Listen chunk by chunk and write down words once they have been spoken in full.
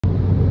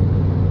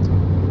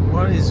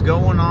What is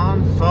going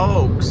on,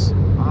 folks?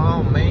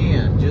 Oh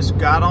man, just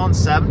got on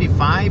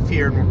 75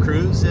 here and we're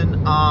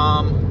cruising,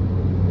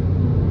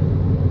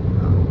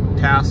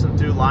 passing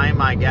through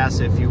Lima, I guess,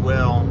 if you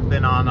will.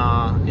 Been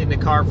on in the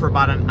car for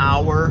about an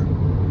hour.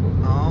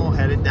 Oh,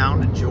 headed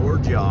down to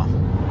Georgia.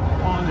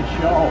 On the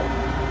show,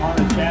 on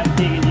the Chad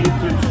Teagan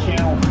YouTube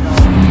channel.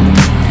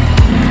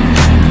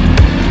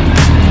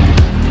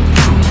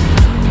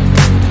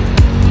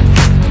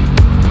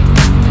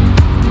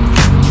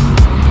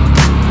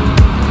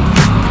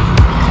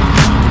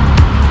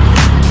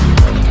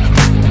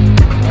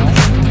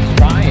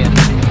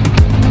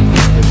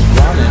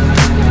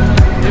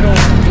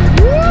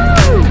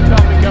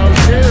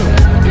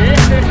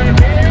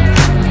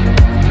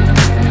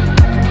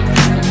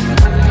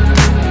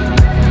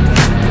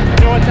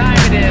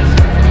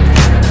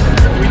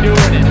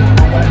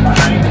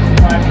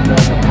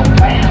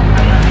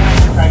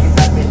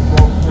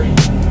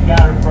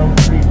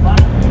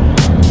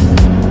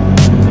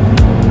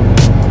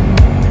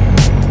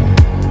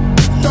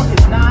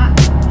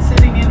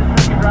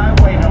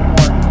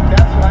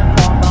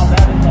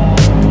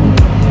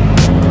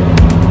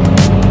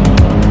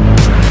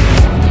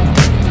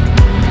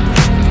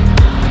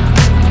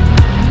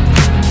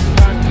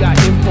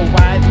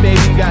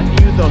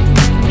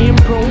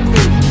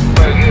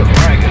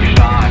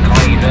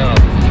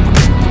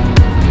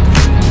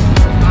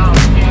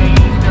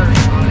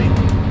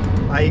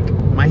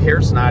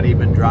 Not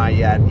even dry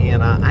yet,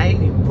 and I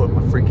ain't even put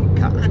my freaking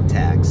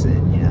contacts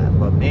in yet,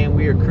 but man,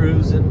 we are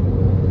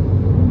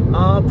cruising.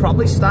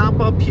 Probably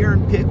stop up here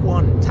and pick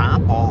one and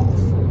top off.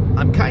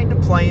 I'm kind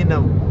of playing a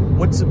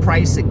what's the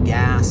price of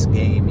gas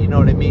game, you know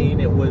what I mean?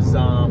 It was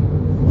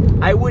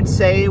I would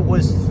say it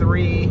was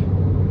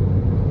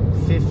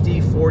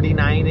 $3.50,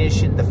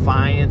 49-ish in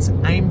Defiance.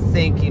 I'm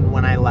thinking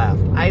when I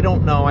left, I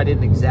don't know, I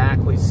didn't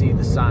exactly see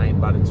the sign,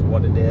 but it's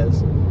what it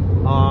is.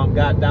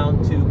 Got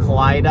down to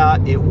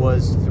Kalida, it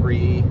was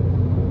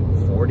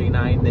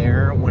 $3.49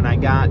 there. When I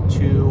got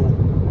to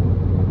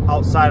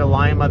outside of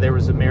Lima, there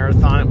was a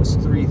Marathon, it was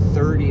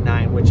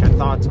 $3.39, which I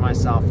thought to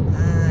myself,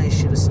 I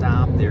should have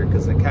stopped there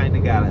because I kind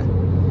of got to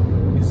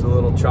use the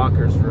little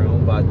trucker's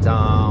room, but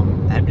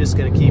I'm just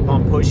going to keep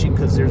on pushing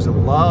because there's a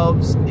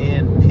Love's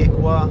in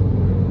Piqua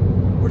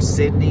or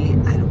Sydney,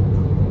 I don't know,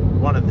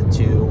 one of the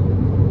two,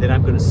 that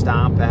I'm going to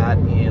stop at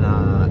and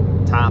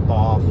top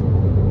off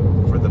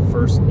for the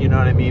first, you know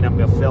what I mean? I'm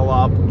gonna fill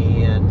up,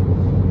 and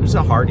there's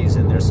a Hardee's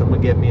in there, so I'm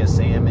gonna get me a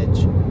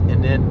sandwich,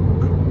 and then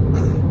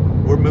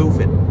we're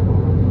moving.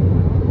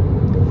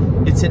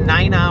 It's a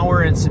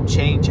 9-hour and some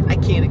change. I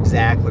can't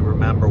exactly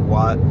remember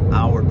what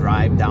hour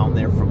drive down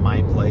there from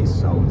my place,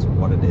 so it's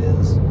what it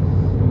is.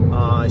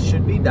 It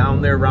should be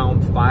down there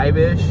around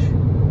 5-ish.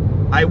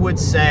 I would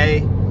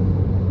say,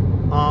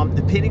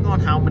 depending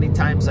on how many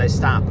times I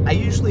stop. I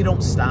usually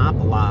don't stop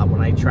a lot when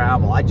I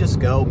travel. I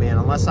just go, man,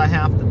 unless I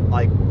have to,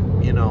 like,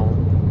 you know,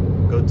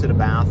 go to the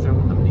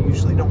bathroom. I mean,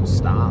 usually don't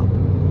stop.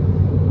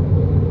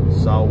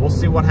 So we'll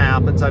see what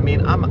happens. I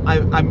mean,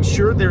 I'm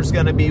sure there's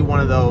going to be one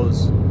of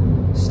those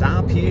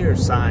stop here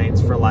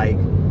signs for, like,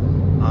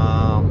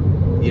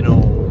 you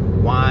know,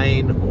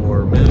 wine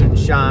or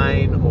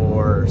moonshine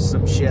or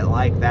some shit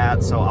like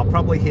that. So I'll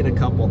probably hit a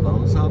couple of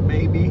those up,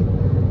 maybe.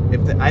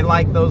 I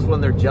like those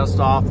when they're just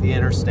off the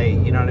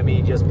interstate, you know what I mean?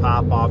 You just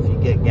pop off, you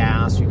get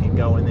gas, you can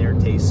go in there,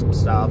 taste some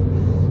stuff,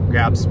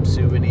 grab some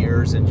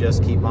souvenirs, and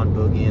just keep on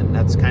boogieing.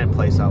 That's the kind of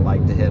place I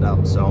like to hit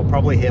up. So I'll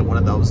probably hit one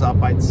of those up,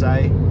 I'd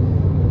say.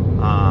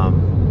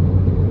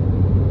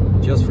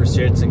 Just for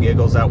shits and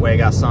giggles. That way I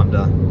got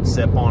something to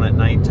sip on at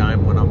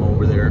nighttime when I'm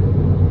over there.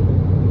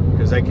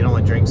 Because I can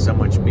only drink so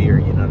much beer,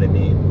 you know what I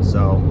mean?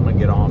 So I'm going to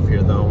get off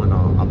here, though, and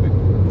I'll be...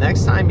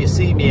 Next time you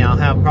see me, I'll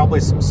have probably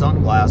some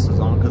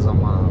sunglasses on because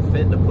I'm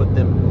fitting to put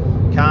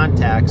them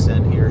contacts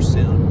in here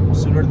soon.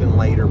 Sooner than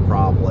later,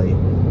 probably.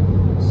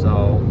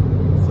 So,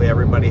 hopefully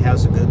everybody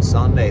has a good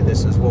Sunday.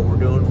 This is what we're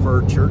doing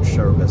for church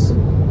service.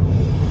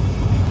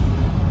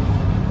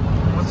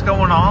 What's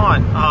going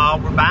on?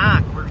 We're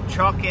back. We're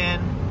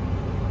trucking,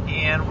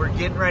 and we're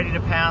getting ready to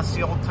pass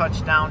the old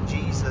Touchdown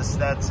Jesus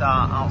that's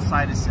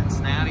outside of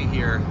Cincinnati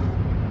here.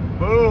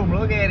 Boom,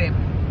 look at him.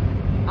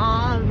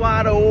 On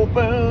wide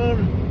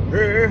open.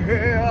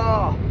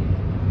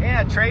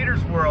 Yeah,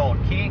 Trader's World.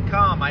 Can't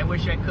come. I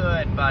wish I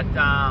could, but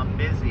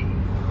busy.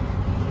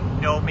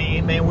 You know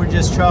me, man, we're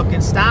just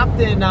trucking. Stopped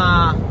in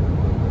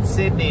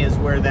Sydney is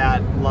where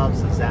that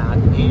Love's is at,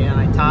 and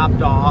I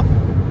topped off.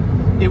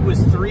 It was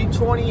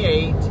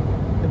 $3.28.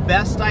 The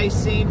best I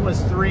seen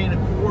was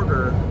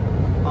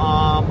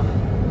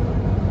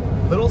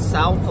 $3.25. Little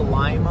south of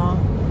Lima,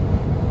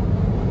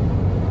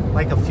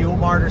 like a Fuel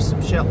Mart or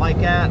some shit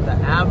like that. The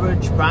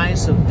average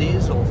price of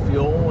diesel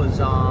fuel is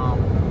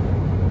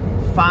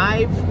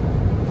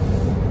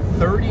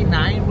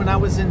 $5.39 when I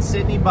was in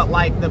Sydney, but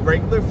like the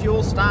regular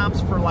fuel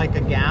stops for like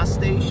a gas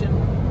station,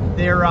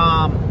 they're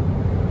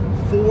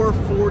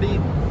 $4.40,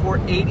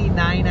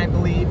 $4.89, I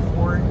believe,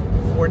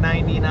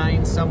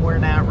 $4.99, somewhere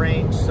in that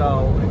range.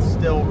 So it's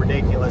still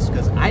ridiculous,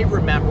 because I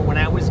remember when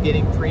I was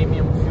getting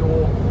premium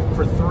fuel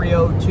for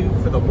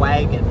 $3.02 for the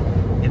wagon,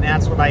 and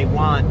that's what I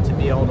want to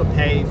be able to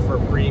pay for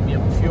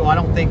premium fuel. I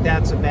don't think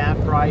that's a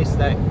bad price.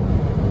 That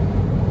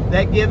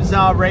gives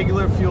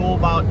regular fuel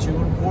about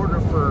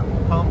 $2.25 for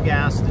pump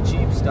gas, the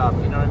cheap stuff,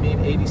 you know what I mean,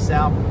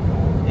 87.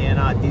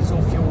 And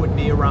diesel fuel would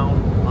be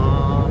around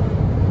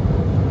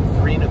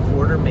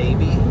 $3.25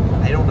 maybe.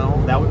 I don't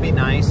know. That would be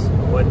nice,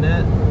 wouldn't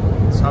it?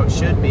 That's how it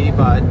should be,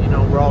 but you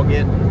know, we're all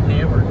getting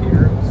hammered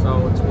here,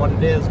 so it's what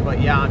it is. But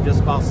yeah, I'm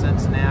just about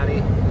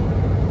Cincinnati,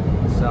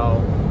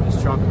 so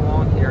just trucking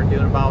along here,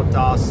 doing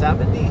about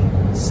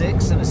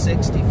 76 and a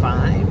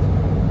 65.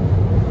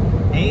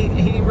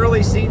 Ain't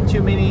really seen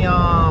too many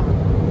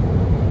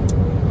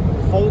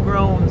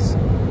full-growns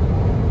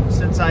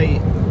since I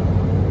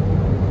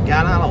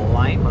got out of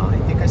Lima. I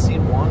think I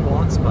seen one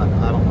once, but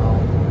I don't know.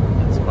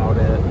 That's about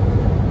it.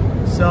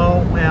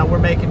 So, yeah, we're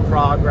making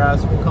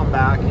progress. We'll come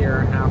back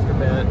here after a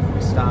bit if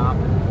we stop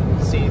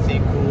and see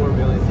anything cool or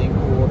really anything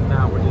cool. If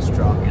not, we're just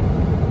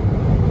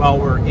trucking. Well,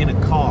 we're in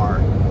a car,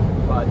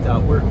 but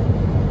we're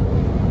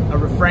a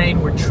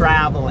refrain. We're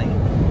traveling.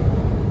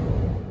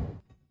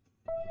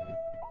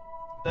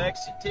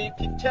 Lexington,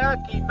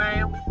 Kentucky,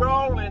 man, we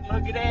rolling.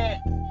 Look at that.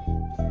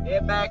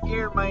 Head back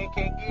here, man.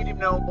 Can't get him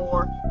no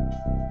more.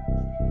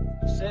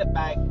 Sit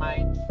back,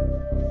 man.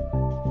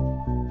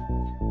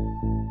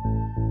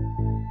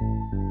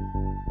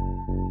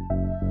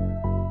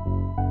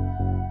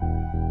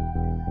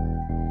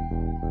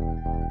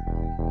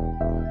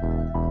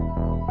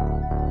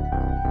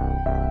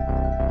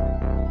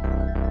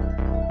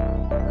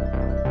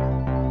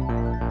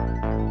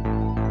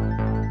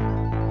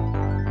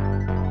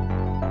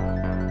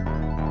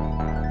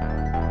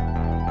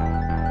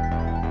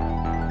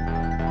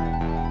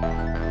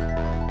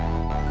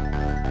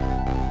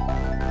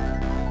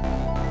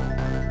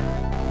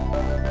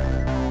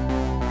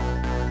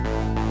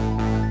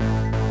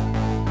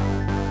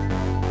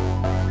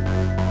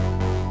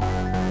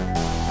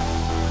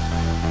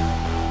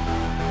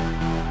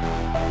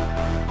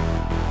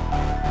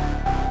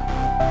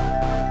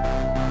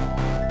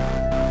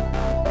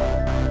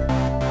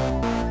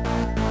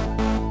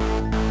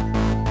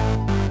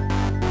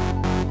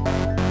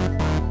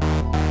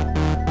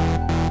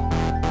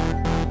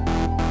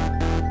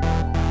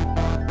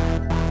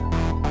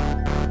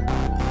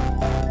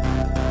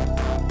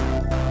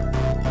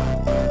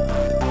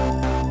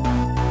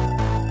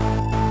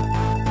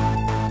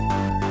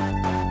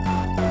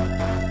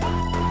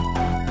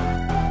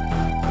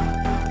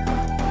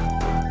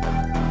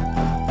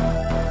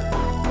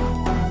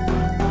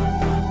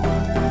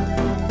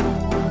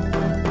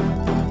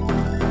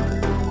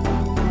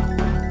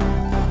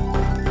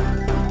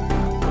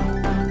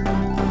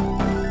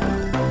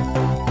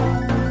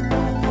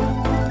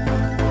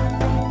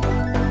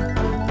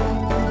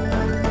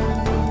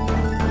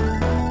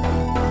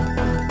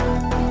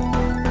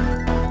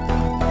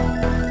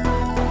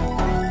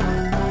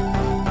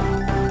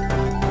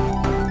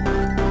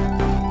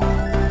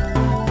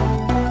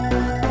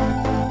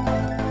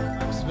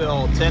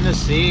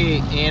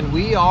 Tennessee, and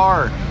we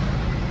are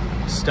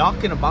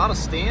stuck in about a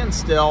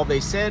standstill. They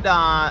said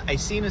I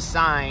seen a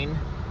sign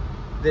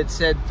that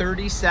said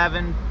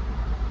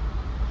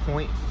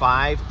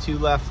 37.5, 2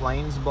 left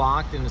lanes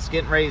blocked, and it's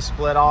getting ready to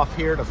split off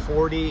here to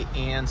 40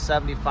 and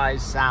 75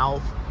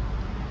 south.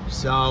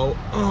 So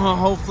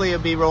hopefully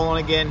it'll be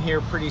rolling again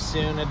here pretty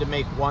soon. I had to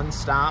make one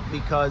stop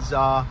because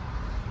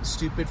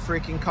stupid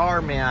freaking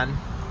car, man,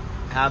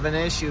 having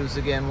issues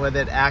again with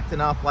it,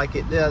 acting up like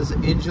it does.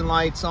 Engine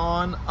lights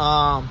on.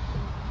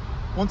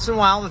 Once in a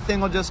while the thing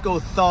will just go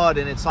thud,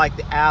 and it's like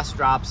the ass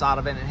drops out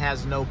of it and it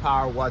has no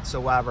power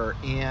whatsoever.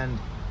 And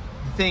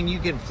the thing, you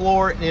can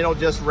floor it and it'll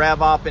just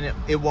rev up and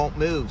it won't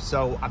move.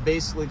 So I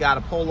basically got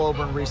to pull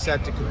over and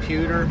reset the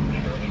computer,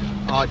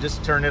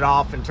 just turn it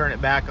off and turn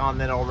it back on,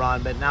 then it'll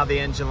run. But now the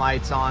engine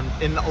light's on,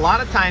 and a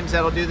lot of times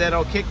that'll do that.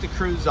 It'll kick the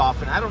cruise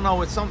off, and I don't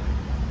know, it's something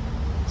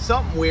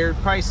weird,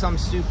 probably some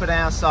stupid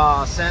ass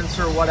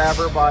sensor or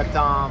whatever. But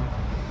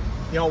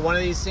you know, one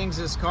of these things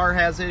this car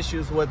has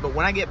issues with. But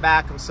when I get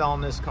back, I'm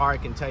selling this car. I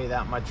can tell you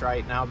that much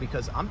right now,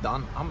 because I'm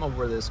done. I'm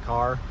over this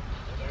car.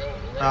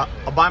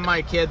 I'll buy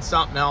my kid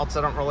something else.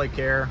 I don't really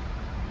care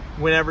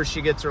whenever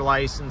she gets her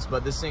license,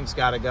 but this thing's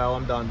got to go.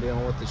 I'm done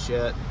dealing with the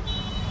shit.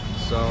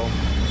 So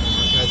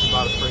this guy's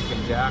about a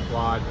freaking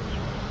jackwad.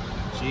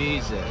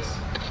 Jesus.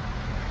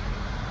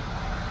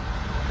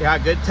 Yeah,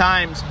 good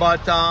times.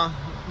 But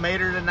made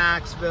her to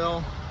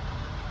Knoxville.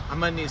 I'm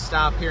gonna need to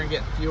stop here and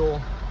get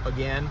fuel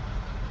again.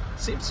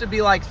 Seems to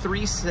be like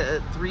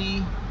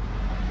 370,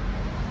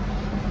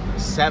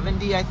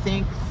 I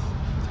think.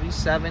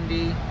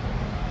 370,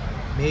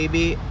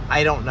 maybe.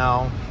 I don't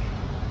know.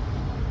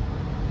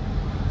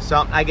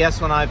 Something, I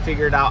guess when I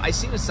figured out. I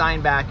seen a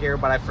sign back here,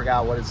 but I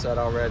forgot what it said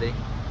already.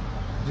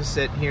 Just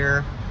sitting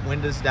here,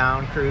 windows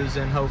down,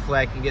 cruising. Hopefully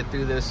I can get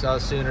through this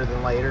sooner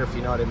than later, if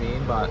you know what I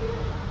mean. But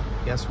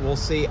guess we'll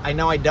see. I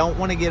know I don't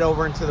want to get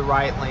over into the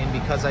right lane,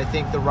 because I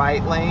think the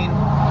right lane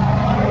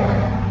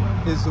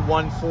is the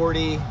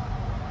 140,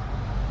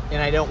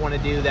 and I don't want to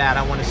do that.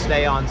 I want to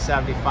stay on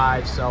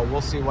 75, so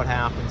we'll see what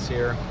happens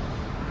here.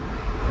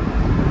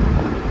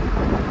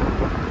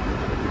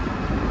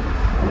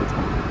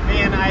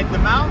 Man, the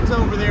mountains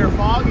over there are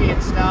foggy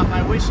and stuff.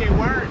 I wish they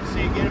weren't, so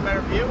you get a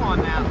better view on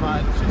that,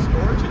 but it's just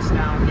gorgeous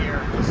down here.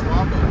 Just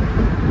love it.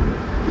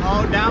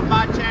 Oh, down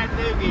by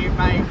Chattanooga, you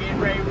might get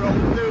ready to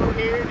roll through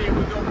here. Then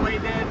we're going way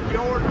down to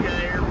Georgia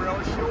there,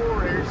 real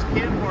sure. There's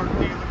Kenworth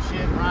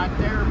dealership right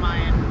there,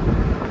 man.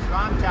 That's what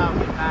I'm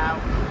talking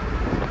about.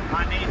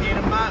 I need to hit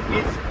them up,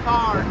 get some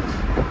parts,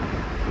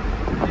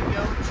 and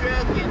go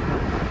trucking.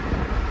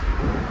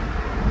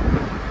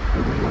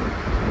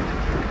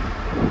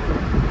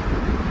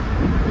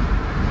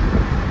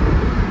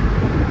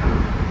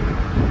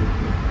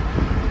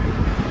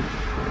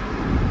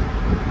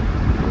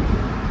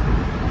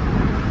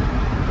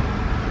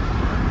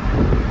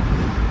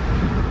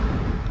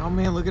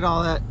 Man, look at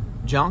all that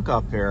junk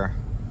up here.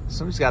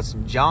 Somebody's got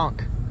some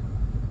junk.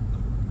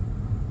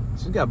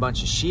 Somebody's got a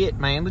bunch of shit,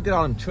 man. Look at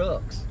all them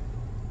trucks.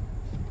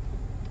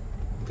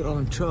 Look at all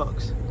them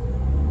trucks.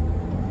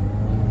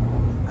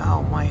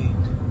 Oh,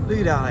 man. Look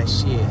at all that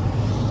shit.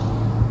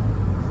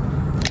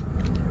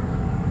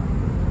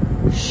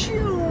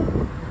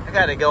 Shoo. I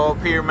gotta go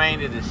up here, man,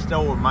 to the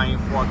store, man,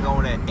 before I go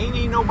in there. Ain't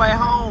even nobody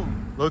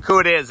home. Look who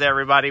it is,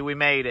 everybody. We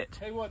made it.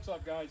 Hey, what's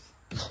up, guys?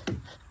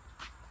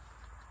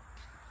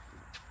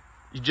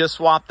 You just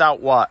swapped out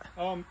what?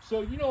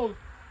 So, you know,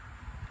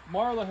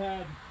 Marla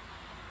had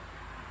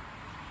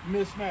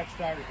mismatched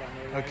tires on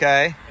there, right?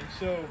 Okay. And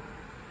so,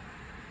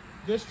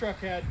 this truck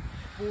had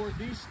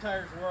these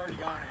tires were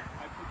already on it.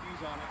 I put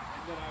these on it,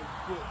 and then I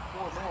put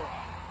 4 more on.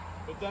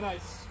 But then I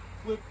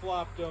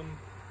flip-flopped them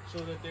so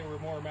that they were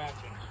more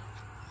matching.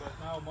 But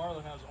now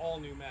Marla has all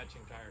new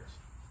matching tires.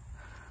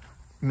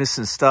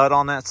 Missing stud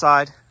on that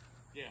side?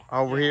 Yeah.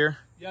 Over here?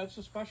 Yeah, it's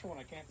a special one.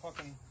 I can't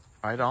fucking...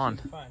 Right on.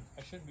 Fine.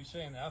 I shouldn't be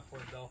saying that for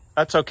it, though.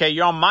 That's okay.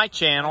 You're on my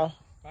channel.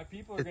 My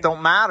people are it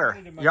don't matter.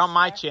 You're on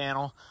my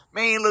channel.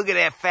 Man, look at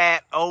that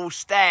fat old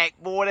stack.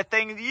 Boy, that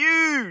thing is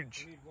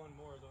huge. We need one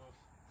more of those.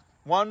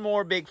 One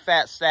more big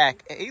fat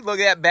stack. Hey, look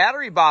at that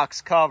battery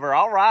box cover.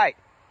 All right.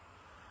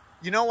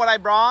 You know what I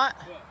brought?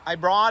 What? I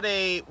brought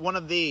one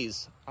of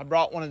these. I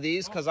brought one of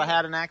these because I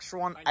had an extra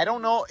one. I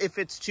don't know if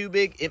it's too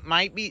big. It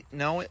might be.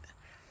 No,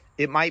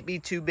 it might be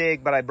too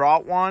big, but I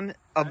brought one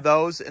of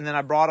those, and then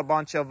I brought a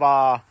bunch of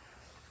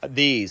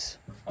these.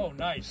 Oh,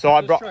 nice. So I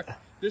brought...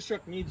 This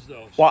truck needs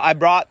those. Well, I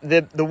brought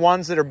the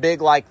ones that are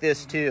big like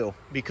this too,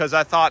 because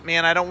I thought,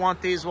 man, I don't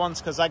want these ones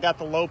because I got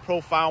the low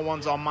profile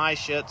ones on my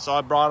shit. So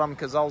I brought them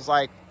because I was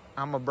like,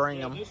 I'm going to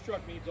bring them. This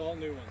truck needs all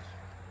new ones.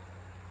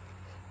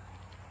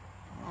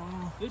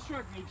 This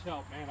truck needs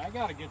help, man. I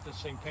got to get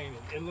this thing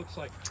painted. It looks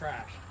like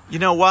trash. You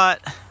know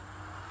what?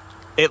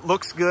 It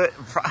looks good.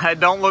 I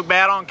don't look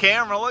bad on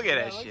camera. Look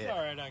at that shit. All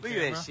right on look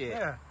camera. at that shit.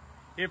 Yeah.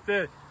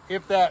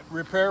 If that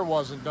repair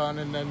wasn't done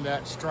and then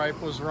that stripe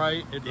was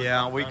right,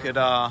 yeah, we could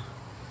throw.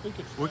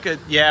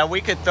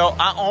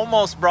 I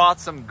almost brought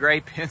some gray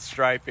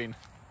pinstriping.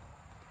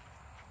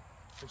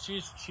 But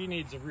she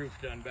needs a roof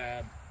done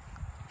bad.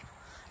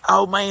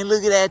 Oh man,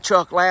 look at that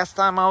truck. Last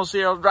time I was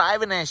here, I was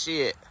driving that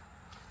shit.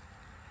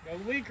 Got a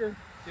leaker,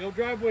 the old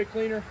driveway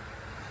cleaner.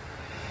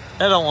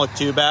 That don't look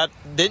too bad.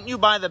 Didn't you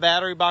buy the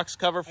battery box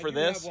cover for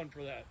this? I have one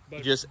for that. But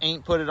you just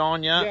ain't put it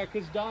on yet? Yeah,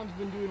 because Don's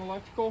been doing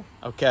electrical.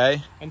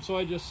 Okay. And so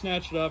I just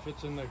snatched it off.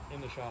 It's in the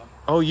shop.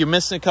 Oh, you're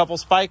missing a couple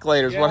spike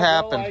laters. Yeah, what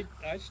happened?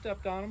 I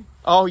stepped on them.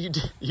 Oh, you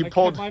did. You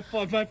pulled. My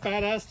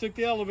fat ass took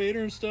the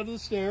elevator instead of the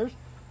stairs,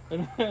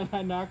 and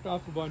I knocked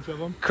off a bunch of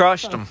them.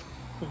 Crushed them.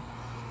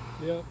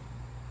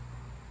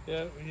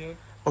 Yep.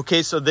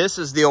 Okay, so this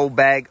is the old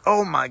bag.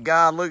 Oh my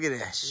God, look at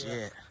that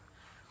shit.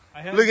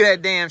 Look at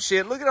that damn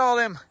shit. Look at all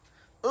them.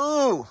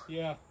 Ooh.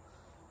 Yeah.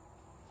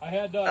 I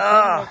had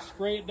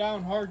spray it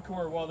down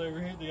hardcore while they were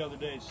here the other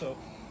day, so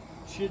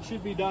shit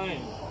should be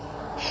dying.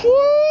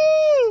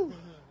 Woo!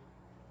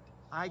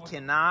 I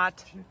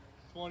cannot.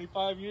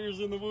 25 years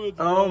in the woods.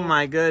 Oh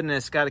my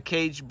goodness, got a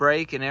cage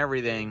brake and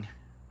everything.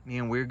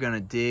 Man, we're gonna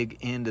dig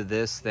into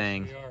this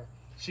thing. We are.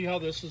 See how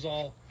this is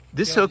all.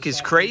 This hook is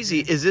crazy.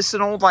 Is this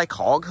an old like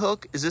hog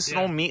hook? Is this an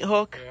old meat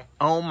hook? Yeah.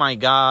 Oh my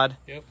God.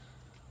 Yep.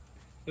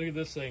 Look at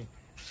this thing.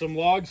 Some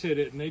logs hit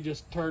it and they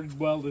just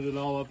welded it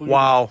all up.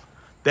 Wow.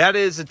 That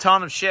is a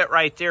ton of shit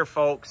right there,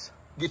 folks.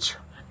 Get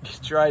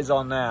your eyes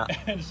on that.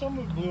 And some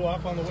of it blew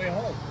off on the way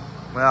home.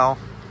 Well,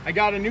 I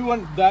got a new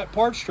one. That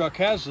parts truck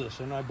has this,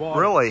 and I bought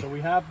it. So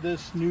we have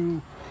this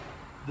new.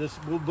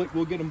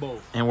 We'll get them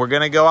both. And we're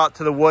gonna go out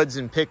to the woods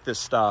and pick this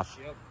stuff.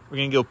 Yep. We're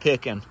gonna go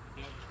picking.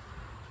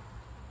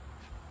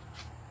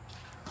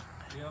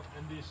 Yep.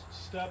 And these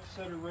steps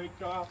that are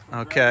raked off.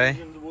 Okay.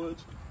 In the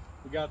woods.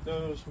 We got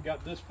those. We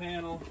got this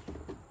panel.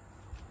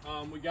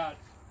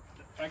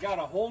 I got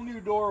a whole new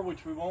door,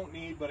 which we won't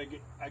need, but I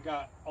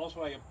have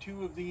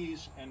 2 of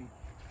these and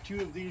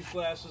 2 of these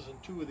glasses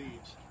and 2 of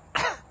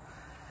these.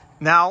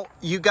 Now,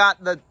 you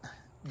got do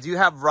you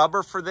have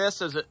rubber for this?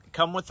 Does it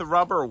come with the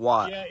rubber or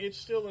what? Yeah, it's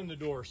still in the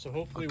door, so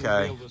hopefully okay.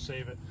 we'll be able to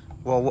save it.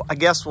 Well, I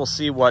guess we'll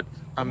see what,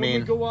 I mean.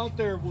 When we go out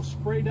there, we'll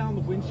spray down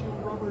the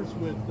windshield rubbers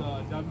with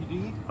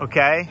WD.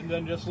 Okay. And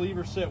then just leave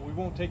her sit. We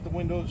won't take the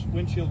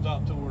windshields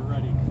out till we're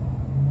ready.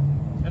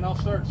 And I'll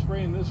start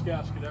spraying this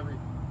gasket every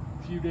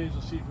few days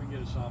to see if we can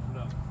get it softened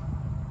up.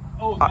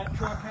 Oh, that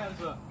truck has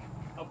a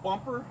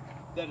bumper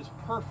that is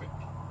perfect.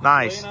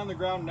 Nice. Laying on the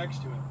ground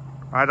next to it.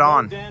 Right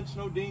on. No dents,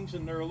 no dings,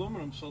 and they're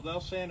aluminum, so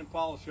they'll sand and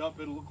polish up.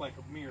 It'll look like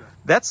a mirror.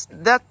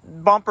 That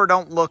bumper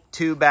don't look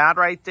too bad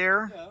right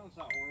there. Yeah, that's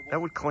not horrible.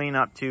 That would clean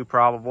up too,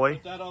 probably.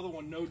 But that other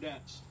one, no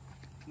dents.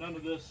 None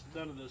of this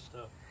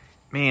stuff.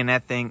 Man,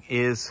 that thing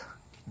is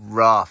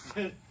rough.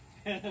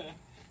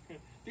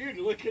 Dude,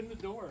 look in the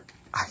door.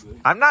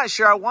 I'm not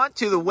sure I want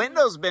to. The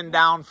window's been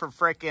down for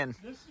frickin'.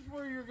 This is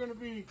where you're gonna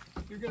be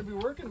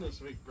working this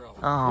week, bro.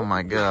 Oh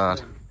my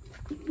god.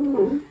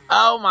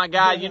 Oh my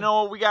god, you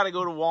know what? We gotta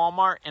go to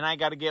Walmart and I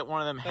gotta get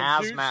one of them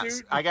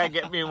hazmats. I gotta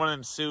get me one of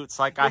them suits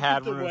like I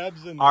had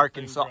in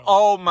Arkansas.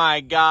 Oh my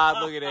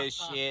god, look at this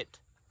shit.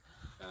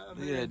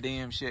 Look at that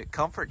damn shit.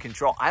 Comfort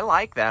control. I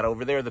like that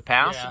over there, the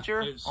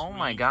passenger. Yeah, oh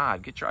my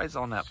god, get your eyes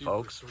on that,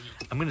 folks. Sweet.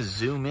 I'm gonna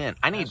zoom in.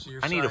 I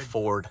need a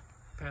Ford.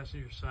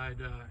 Passenger side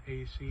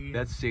AC.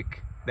 That's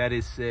sick. That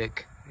is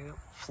sick. Yep.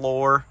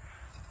 Floor.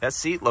 That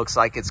seat looks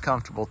like it's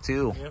comfortable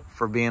too,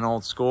 for being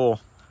old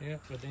school. Yeah,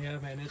 but yeah,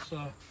 man, it's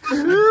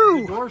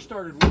the door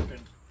started working.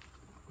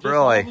 Just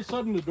really? All of a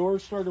sudden, the door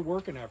started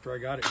working after I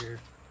got it here.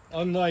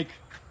 Unlike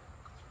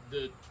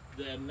the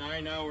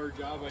 9-hour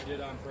job I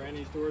did on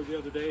Franny's door the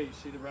other day. You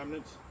see the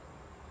remnants?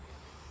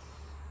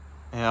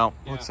 Yeah,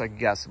 looks like you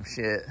got some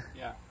shit.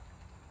 Yeah.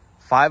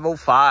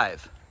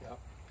 505. Yep.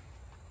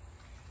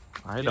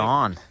 Right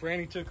on.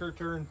 Franny took her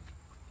turn.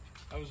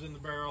 I was in the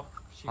barrel.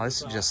 Oh,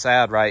 this is just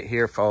sad right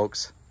here,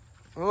 folks.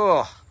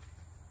 Ugh.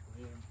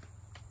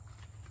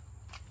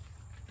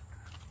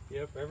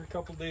 Yep, every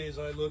couple days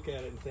I look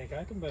at it and think,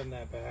 I can bend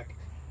that back.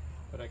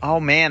 But I can't. Oh,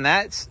 man,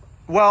 that's...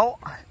 Well,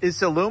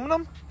 it's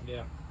aluminum?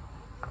 Yeah.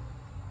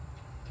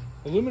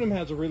 Aluminum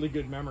has a really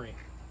good memory.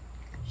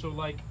 So,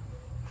 like,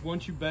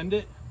 once you bend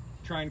it,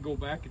 try and go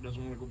back. It doesn't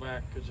want to go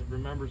back because it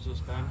remembers this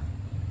bend.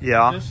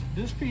 Yeah.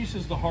 This piece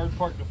is the hard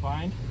part to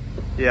find.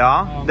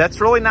 Yeah. That's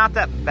really not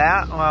that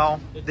bad. Well,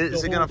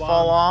 is it going to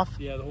fall off?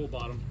 Yeah, the whole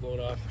bottom's blown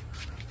off.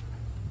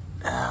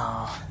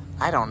 Oh,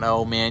 I don't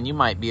know, man. You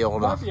might be able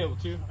to. Might be able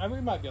to. I mean,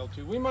 we might be able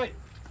to.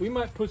 We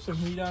might put some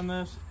heat on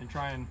this and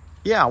try and.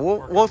 Yeah,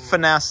 we'll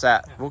finesse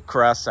that. Yeah. We'll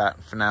caress that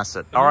and finesse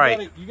it. All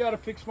right. You got to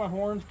fix my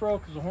horns, bro,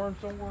 because the horns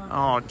don't work.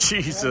 Oh,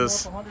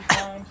 Jesus. 100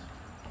 times.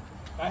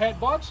 I had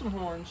bought some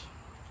horns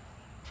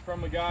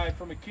from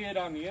a kid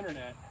on the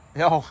internet.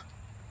 Yo.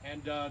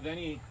 And then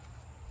he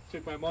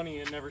took my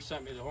money and never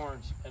sent me the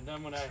horns. And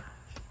then when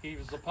he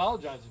was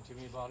apologizing to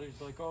me about it,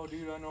 he's like, "Oh,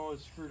 dude, I know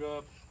it's screwed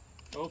up.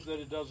 I hope that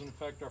it doesn't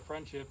affect our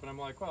friendship." And I'm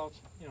like, "Well,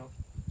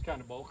 it's kind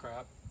of bull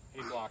crap."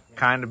 He blocked me.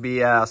 Kind of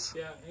BS.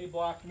 Yeah, he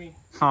blocked me.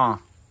 Huh.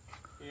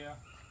 Yeah,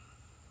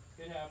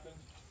 it happens.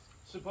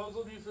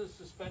 Supposedly the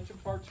suspension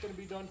part's going to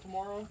be done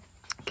tomorrow.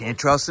 Can't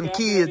trust them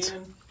kids.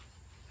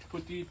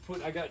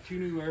 I got 2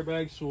 new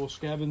airbags, so we'll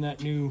scab in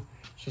that new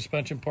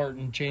suspension part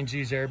and change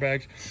these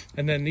airbags.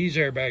 And then these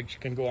airbags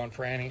can go on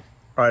Franny.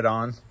 Right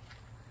on.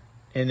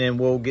 And then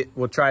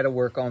we'll try to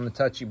work on the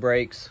touchy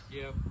brakes.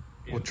 Yep.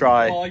 We'll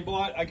try. I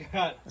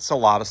got. That's a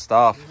lot of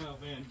stuff. Oh,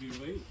 man,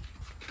 dude,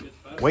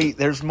 wait,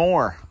 there's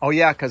more. Oh,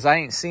 yeah, because I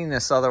ain't seen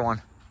this other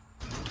one.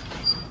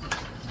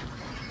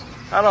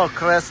 Hello,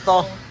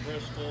 Crystal.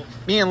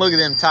 Man, look at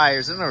them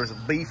tires. And there was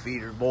a beef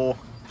feeder, boy.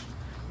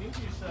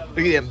 Look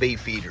at them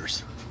beef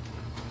feeders.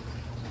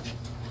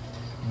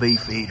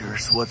 Beef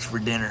eaters, what's for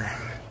dinner?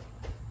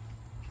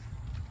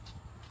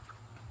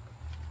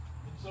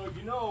 So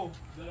you know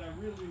that I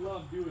really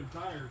love doing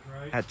tires,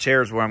 right? That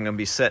chair's where I'm going to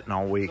be sitting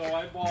all week,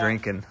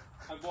 drinking.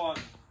 I bought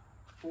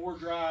 4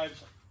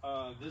 drives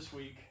this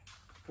week,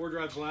 4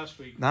 drives last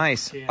week.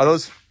 Nice. Are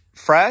those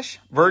fresh?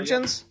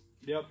 Virgins?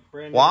 Yep.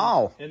 Brand new.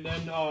 Wow.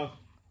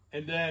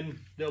 And then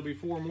there'll be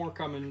 4 more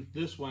coming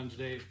this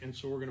Wednesday, and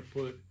so we're going to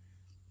put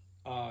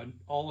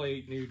all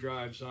 8 new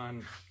drives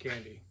on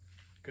Candy.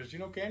 Because,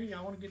 Candy,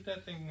 I want to get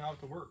that thing out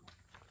to work.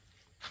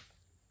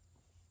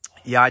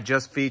 Yeah, I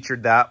just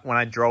featured that when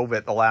I drove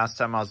it the last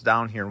time I was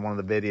down here in one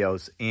of the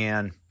videos.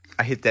 And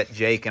I hit that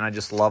Jake, and I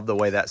just love the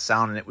way that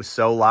sounded. It was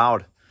so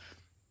loud.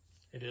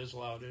 It is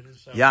loud. It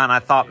is. Yeah, and I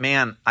thought,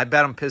 man, I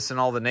bet I'm pissing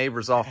all the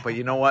neighbors off. But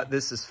you know what?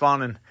 This is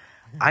fun, and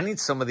I need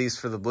some of these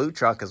for the blue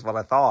truck is what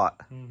I thought.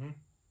 Mm-hmm.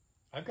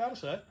 I've got a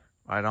set.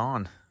 Right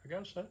on. I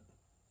got a set.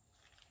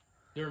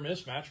 They're a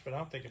mismatch, but I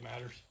don't think it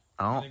matters.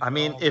 Oh, I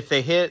mean, if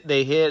they hit,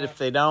 they hit. If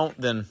they don't,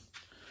 then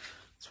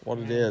it's what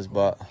it is.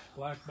 But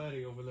Black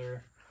Betty over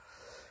there.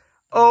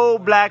 Oh,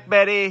 Black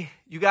Betty,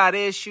 you got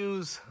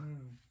issues.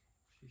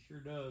 She sure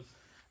does.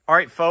 All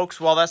right, folks.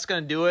 Well, that's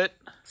going to do it.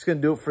 It's going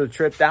to do it for the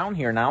trip down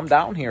here. Now I'm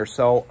down here,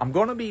 so I'm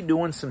going to be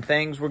doing some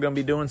things. We're going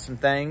to be doing some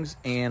things,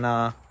 and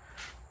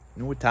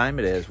you know what time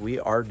it is. We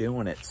are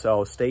doing it.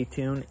 So stay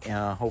tuned.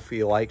 Hopefully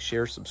you like,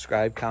 share,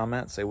 subscribe,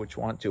 comment, say what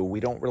you want to. We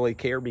don't really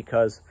care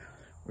because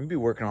we're going to be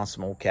working on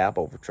some old cap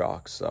over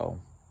trucks. So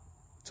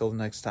it's Till the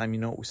next time, you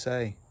know what we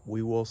say.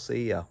 We will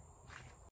see ya.